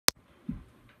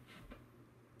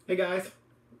Hey guys,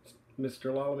 it's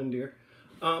Mr. Lalliman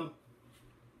Um,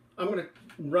 I'm going to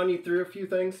run you through a few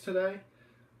things today.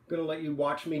 I'm going to let you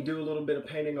watch me do a little bit of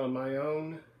painting on my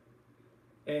own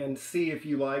and see if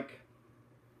you like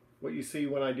what you see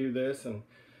when I do this, and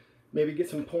maybe get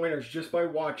some pointers just by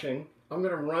watching. I'm going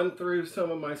to run through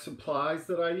some of my supplies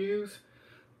that I use,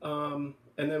 and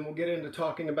then we'll get into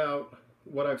talking about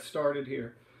what I've started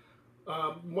here.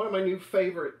 One of my new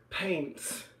favorite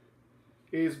paints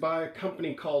is by a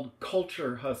company called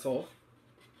Culture Hustle.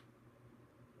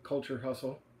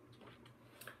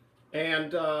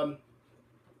 And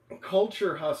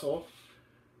Culture Hustle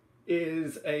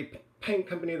is a paint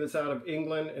company that's out of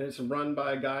England, and it's run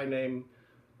by a guy named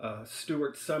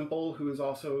Stuart Semple, who is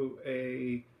also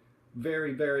a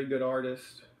very, very good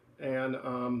artist,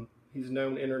 and he's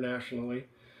known internationally.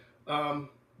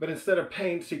 But instead of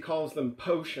paints, he calls them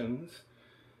potions.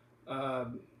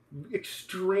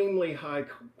 Extremely high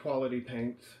quality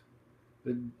paints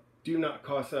that do not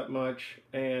cost that much,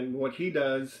 and what he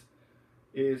does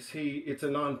is it's a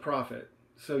non-profit,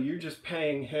 so you're just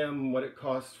paying him what it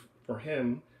costs for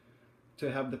him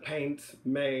to have the paints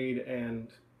made and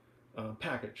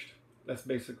packaged. That's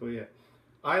basically it.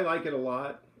 I like it a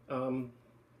lot.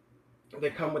 They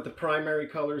come with the primary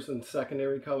colors and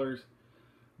secondary colors,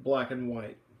 black and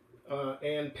white,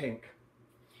 and pink.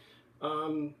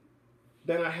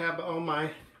 Then I have all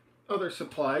my other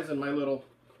supplies in my little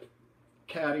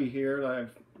caddy here that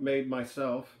I've made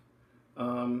myself.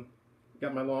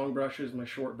 Got my long brushes, my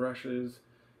short brushes,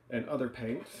 and other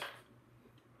paints.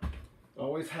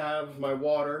 Always have my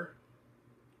water,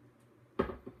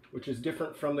 which is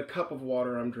different from the cup of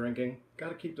water I'm drinking. Got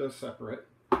to keep those separate.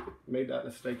 Made that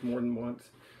mistake more than once.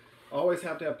 Always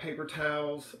have to have paper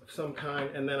towels of some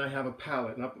kind, and then I have a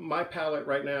palette. Now, my palette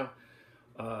right now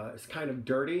is kind of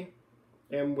dirty,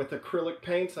 and with acrylic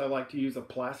paints, I like to use a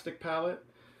plastic palette.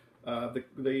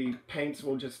 The paints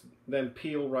will just then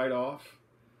peel right off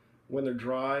when they're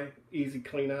dry, easy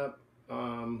cleanup.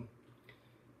 Some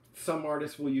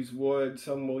artists will use wood,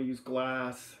 some will use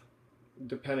glass,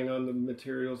 depending on the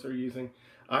materials they're using.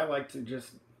 I like to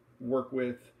just work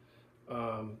with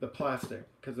the plastic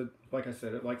because, like I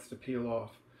said, it likes to peel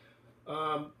off.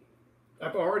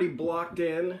 I've already blocked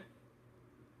in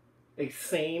a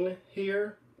scene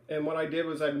here, and what I did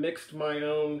was I mixed my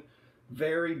own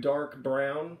very dark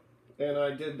brown, and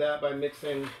I did that by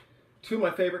mixing two of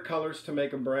my favorite colors to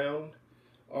make a brown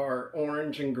are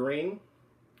orange and green.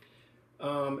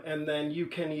 And then you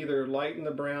can either lighten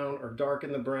the brown or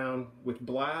darken the brown with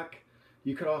black.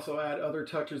 You could also add other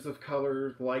touches of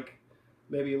color, like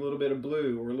maybe a little bit of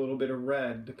blue or a little bit of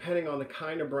red, depending on the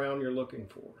kind of brown you're looking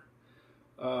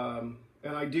for.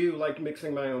 And I do like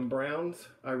mixing my own browns.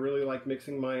 I really like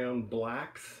mixing my own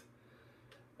blacks,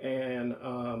 and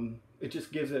it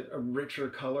just gives it a richer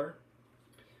color.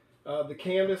 The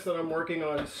canvas that I'm working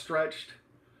on is stretched.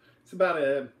 It's about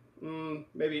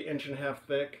maybe 1.5 inches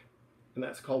thick, and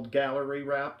that's called gallery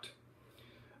wrapped.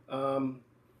 The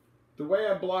way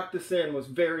I blocked this in was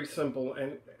very simple,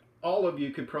 and all of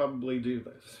you could probably do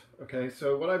this. Okay,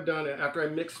 so what I've done after I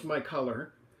mixed my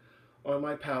color on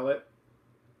my palette,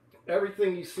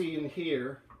 everything you see in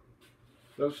here,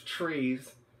 those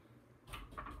trees,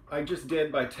 I just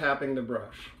did by tapping the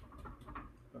brush.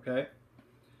 Okay,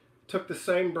 took the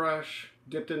same brush,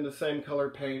 dipped in the same color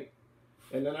paint,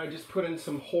 and then I just put in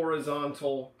some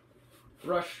horizontal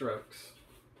brush strokes.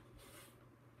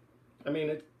 I mean,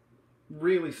 it's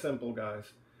really simple,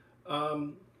 guys.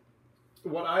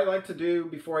 What I like to do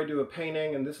before I do a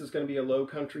painting, and this is going to be a low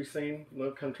country scene, low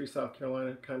country South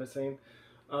Carolina kind of scene,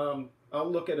 I'll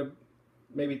look at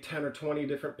maybe 10 or 20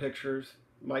 different pictures,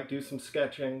 might do some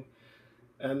sketching,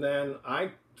 and then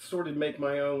I sort of make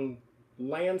my own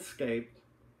landscape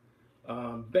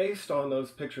based on those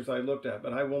pictures I looked at,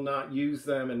 but I will not use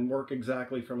them and work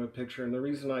exactly from a picture. And the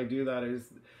reason I do that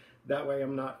is that way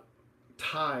I'm not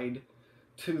tied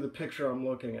to the picture I'm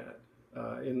looking at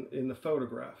in the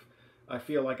photograph. I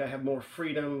feel like I have more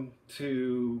freedom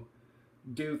to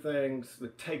do things, to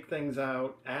take things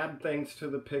out, add things to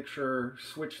the picture,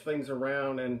 switch things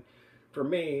around, and for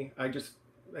me,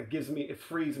 it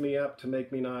frees me up to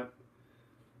make me not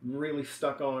really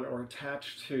stuck on or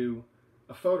attached to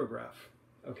a photograph.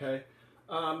 Okay,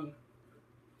 and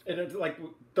it's like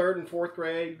 3rd and 4th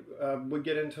grade we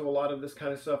get into a lot of this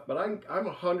kind of stuff, but I'm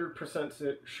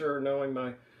 100% sure, knowing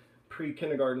my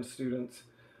pre-kindergarten students,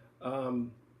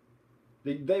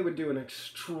 they would do an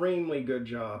extremely good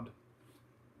job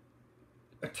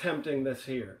attempting this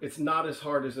here. It's not as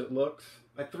hard as it looks.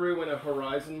 I threw in a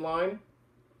horizon line.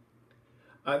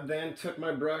 I then took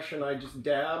my brush and I just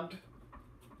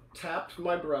tapped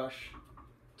my brush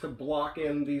to block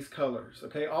in these colors.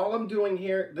 Okay, all I'm doing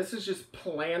here, this is just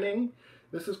planning.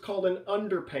 This is called an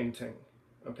underpainting.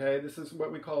 Okay, this is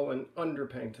what we call an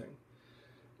underpainting.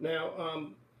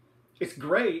 Now, it's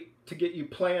great to get you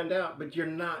planned out, but you're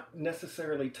not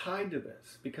necessarily tied to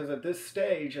this, because at this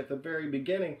stage, at the very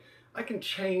beginning, I can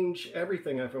change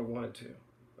everything if I wanted to.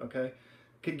 Okay,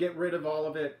 could get rid of all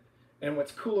of it. And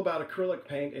what's cool about acrylic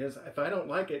paint is if I don't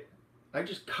like it, I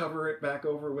just cover it back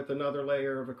over with another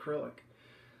layer of acrylic.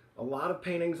 A lot of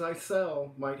paintings I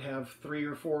sell might have 3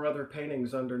 or 4 other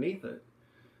paintings underneath it.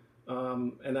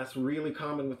 And that's really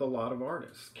common with a lot of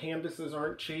artists. Canvases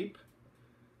aren't cheap.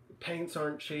 Paints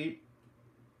aren't cheap.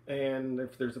 And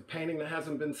if there's a painting that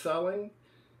hasn't been selling,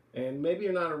 and maybe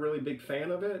you're not a really big fan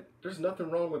of it, there's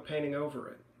nothing wrong with painting over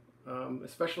it.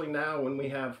 Especially now when we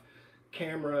have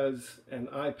cameras and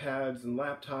iPads and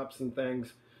laptops and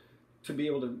things to be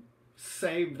able to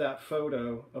save that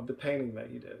photo of the painting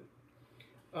that you did.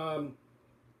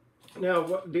 Now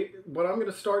what I'm going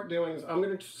to start doing is I'm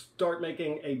going to start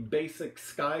making a basic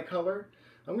sky color.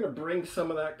 I'm going to bring some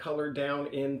of that color down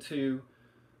into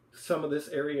some of this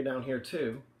area down here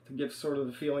too, to give sort of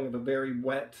the feeling of a very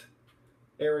wet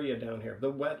area down here,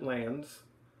 the wetlands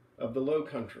of the low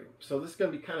country. So this is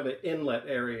going to be kind of an inlet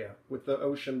area with the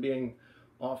ocean being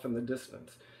off in the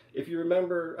distance. If you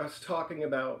remember us talking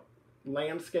about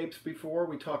landscapes before,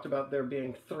 we talked about there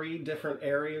being 3 different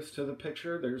areas to the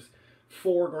picture. There's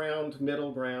foreground,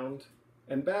 middle ground,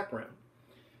 and background.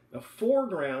 Now,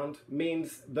 foreground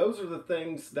means those are the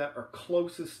things that are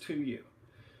closest to you.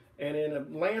 And in a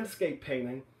landscape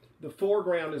painting, the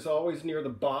foreground is always near the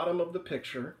bottom of the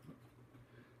picture.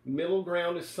 Middle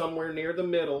ground is somewhere near the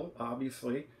middle,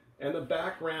 obviously, and the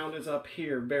background is up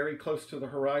here, very close to the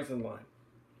horizon line.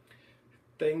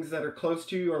 Things that are close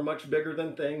to you are much bigger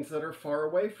than things that are far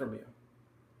away from you.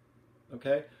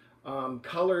 Okay?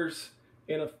 Colors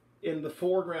in the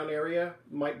foreground area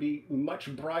might be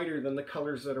much brighter than the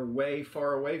colors that are way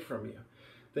far away from you.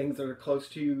 Things that are close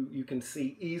to you, you can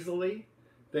see easily.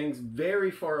 Things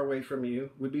very far away from you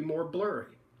would be more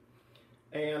blurry.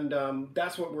 And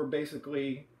that's what we're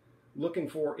basically looking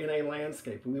for in a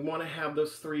landscape. We want to have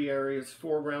those 3 areas,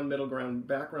 foreground, middle ground,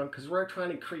 background, because we're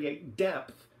trying to create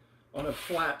depth on a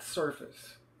flat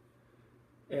surface.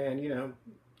 And, you know,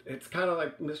 it's kind of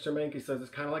like Mr. Mankey says, it's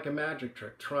kind of like a magic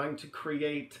trick, trying to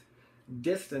create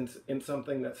distance in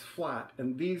something that's flat.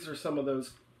 And these are some of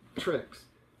those tricks.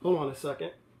 Hold on a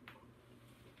second.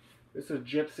 This is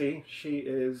Gypsy. She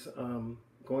is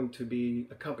going to be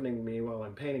accompanying me while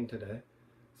I'm painting today.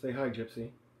 Say hi, Gypsy.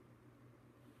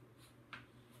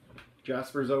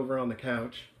 Jasper's over on the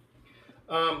couch.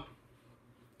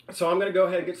 So I'm going to go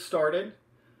ahead and get started.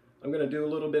 I'm going to do a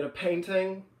little bit of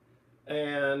painting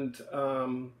and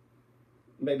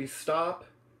maybe stop,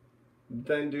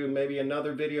 then do maybe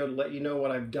another video to let you know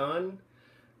what I've done,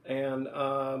 and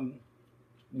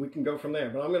we can go from there.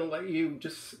 But I'm going to let you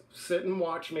just sit and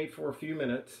watch me for a few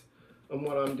minutes on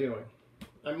what I'm doing.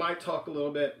 I might talk a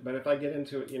little bit, but if I get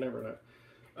into it, you never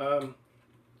know.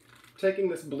 Taking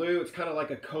this blue, it's kind of like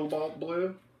a cobalt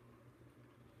blue,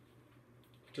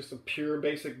 just a pure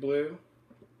basic blue.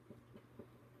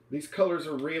 These colors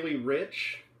are really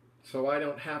rich, so I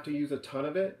don't have to use a ton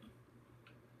of it.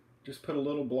 Just put a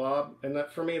little blob, and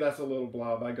that, for me, that's a little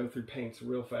blob. I go through paints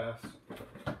real fast.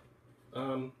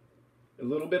 A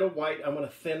little bit of white, I'm going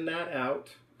to thin that out.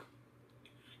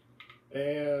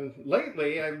 And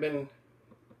lately, I've been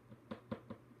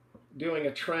doing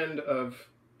a trend of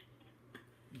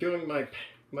doing my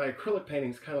acrylic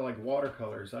paintings kind of like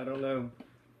watercolors. I don't know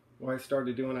why I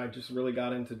started doing it. I just really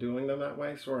got into doing them that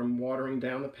way, so I'm watering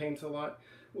down the paints a lot.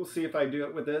 We'll see if I do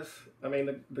it with this. I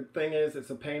mean, the thing is, it's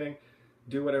a painting.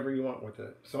 Do whatever you want with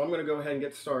it. So I'm going to go ahead and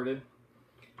get started,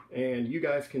 and you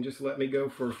guys can just let me go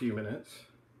for a few minutes.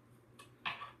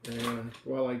 And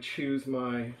while I choose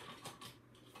my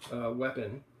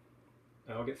weapon,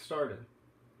 I'll get started.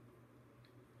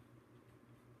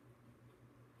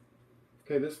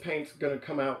 Okay, this paint's going to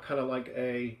come out kind of like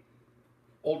a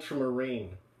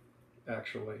ultramarine,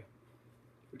 actually,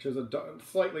 which is a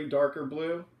slightly darker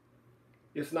blue.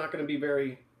 It's not going to be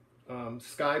very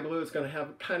sky blue. It's going to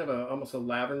have kind of almost a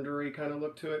lavendery kind of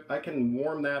look to it. I can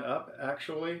warm that up,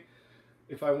 actually,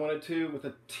 if I wanted to, with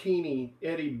a teeny,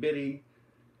 itty bitty,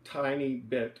 tiny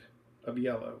bit of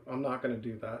yellow. I'm not going to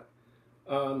do that.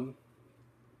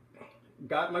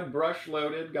 Got my brush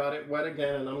loaded, got it wet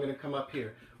again, and I'm going to come up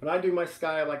here. When I do my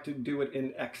sky, I like to do it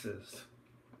in X's.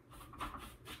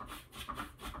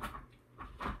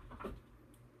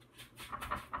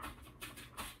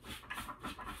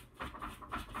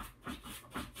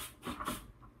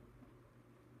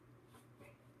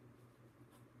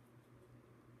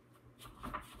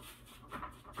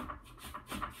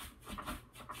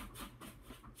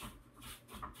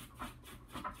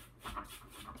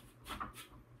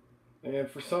 And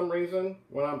for some reason,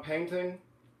 when I'm painting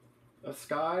a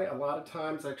sky, a lot of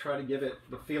times I try to give it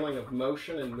the feeling of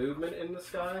motion and movement in the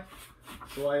sky.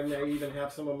 So I may even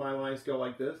have some of my lines go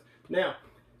like this. Now,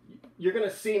 you're going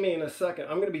to see me in a second.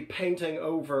 I'm going to be painting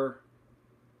over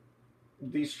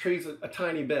these trees a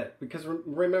tiny bit, because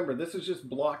remember, this is just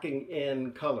blocking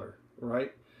in color,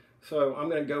 right? So I'm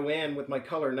going to go in with my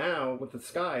color now with the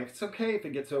sky. It's okay if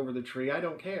it gets over the tree. I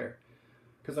don't care,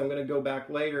 because I'm going to go back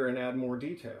later and add more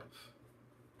details.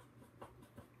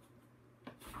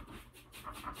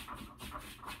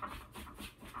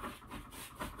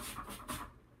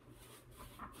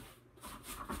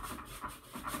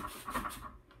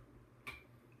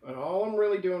 And all I'm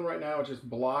really doing right now is just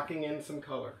blocking in some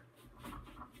color.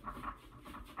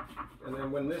 And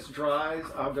then when this dries,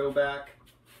 I'll go back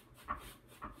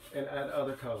and add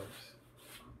other colors.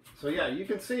 So yeah, you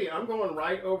can see I'm going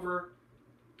right over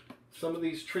some of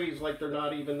these trees like they're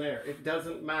not even there. It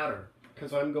doesn't matter,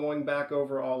 because I'm going back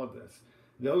over all of this.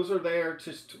 Those are there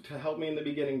just to help me in the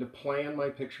beginning to plan my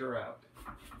picture out.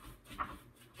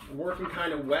 I'm working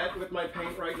kind of wet with my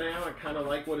paint right now. I kind of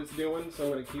like what it's doing, so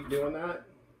I'm going to keep doing that.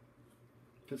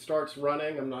 If it starts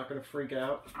running, I'm not going to freak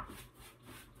out.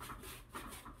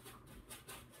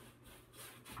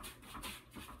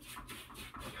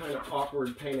 Kind of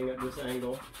awkward painting at this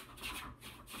angle.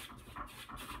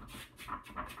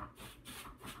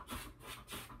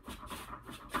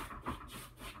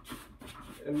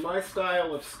 In my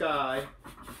style of sky,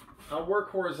 I'll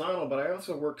work horizontal, but I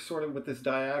also work sort of with this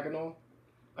diagonal.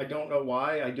 I don't know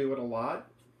why, I do it a lot.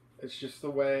 It's just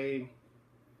the way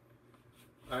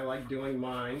I like doing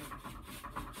mine.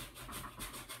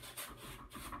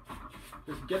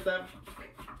 Just get that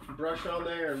brush on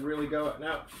there and really go.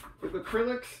 Now, with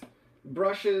acrylics,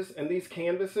 brushes, and these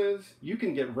canvases, you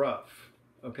can get rough,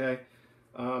 okay?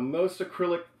 Most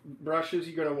acrylic brushes,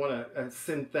 you're going to want a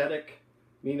synthetic,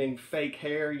 meaning fake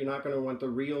hair. You're not going to want the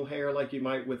real hair like you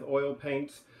might with oil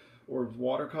paints or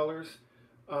watercolors.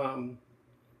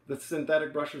 The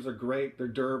synthetic brushes are great. They're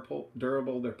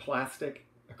durable, they're plastic.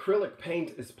 Acrylic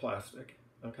paint is plastic,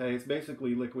 okay? It's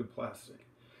basically liquid plastic.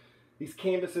 These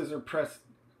canvases are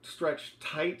stretched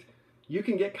tight. You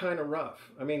can get kind of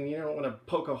rough. I mean, you don't want to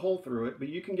poke a hole through it, but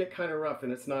you can get kind of rough,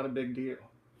 and it's not a big deal.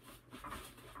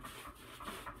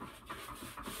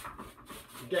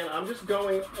 Again, I'm just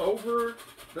going over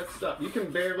that stuff. You can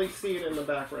barely see it in the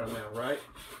background now, right?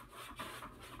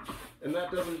 And that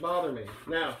doesn't bother me.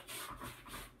 Now,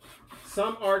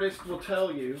 some artists will tell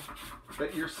you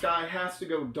that your sky has to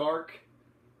go dark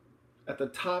at the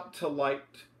top to light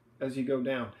as you go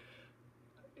down.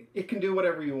 It can do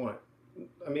whatever you want.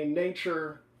 I mean,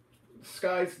 nature,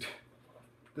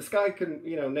 the sky can,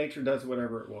 you know, nature does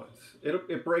whatever it wants.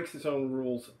 It breaks its own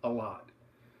rules a lot.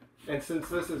 And since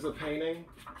this is a painting,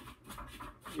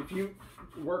 if you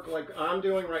work like I'm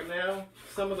doing right now,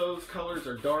 some of those colors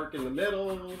are dark in the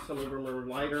middle, some of them are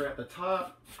lighter at the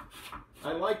top.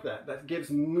 I like that. That gives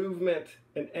movement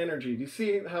and energy. Do you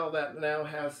see how that now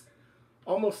has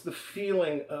almost the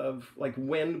feeling of like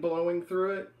wind blowing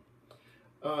through it?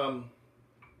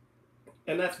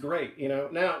 And that's great, you know.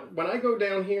 Now, when I go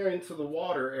down here into the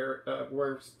water area,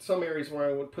 where some areas where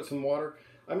I would put some water,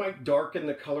 I might darken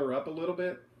the color up a little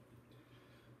bit,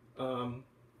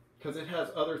 because it has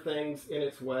other things in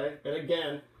its way. And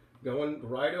again, going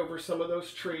right over some of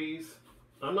those trees,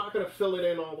 I'm not going to fill it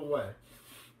in all the way.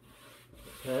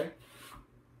 Okay?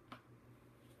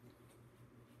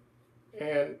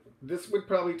 And this would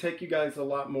probably take you guys a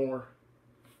lot more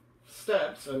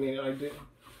steps. I mean,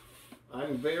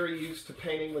 I'm very used to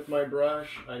painting with my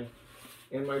brush.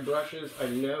 And my brushes, I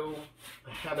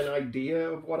have an idea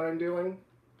of what I'm doing.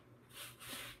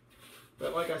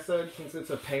 But like I said, since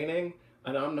it's a painting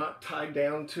and I'm not tied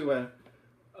down to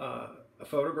a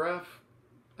photograph,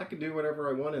 I can do whatever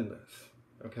I want in this,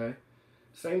 okay?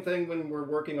 Same thing when we're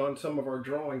working on some of our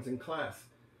drawings in class.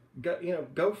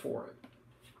 Go for it.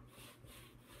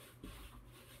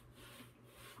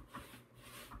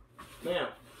 Now,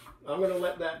 I'm going to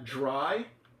let that dry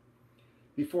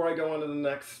before I go on to the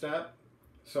next step.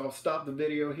 So I'll stop the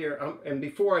video here. And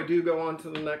before I do go on to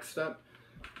the next step,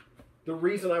 the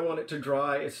reason I want it to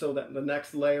dry is so that the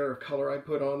next layer of color I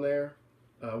put on there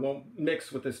won't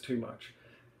mix with this too much.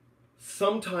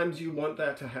 Sometimes you want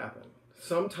that to happen.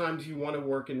 Sometimes you want to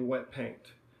work in wet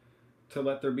paint to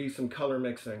let there be some color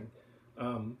mixing.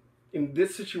 In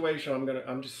this situation,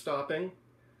 I'm just stopping.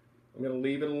 I'm going to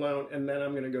leave it alone, and then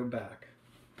I'm going to go back.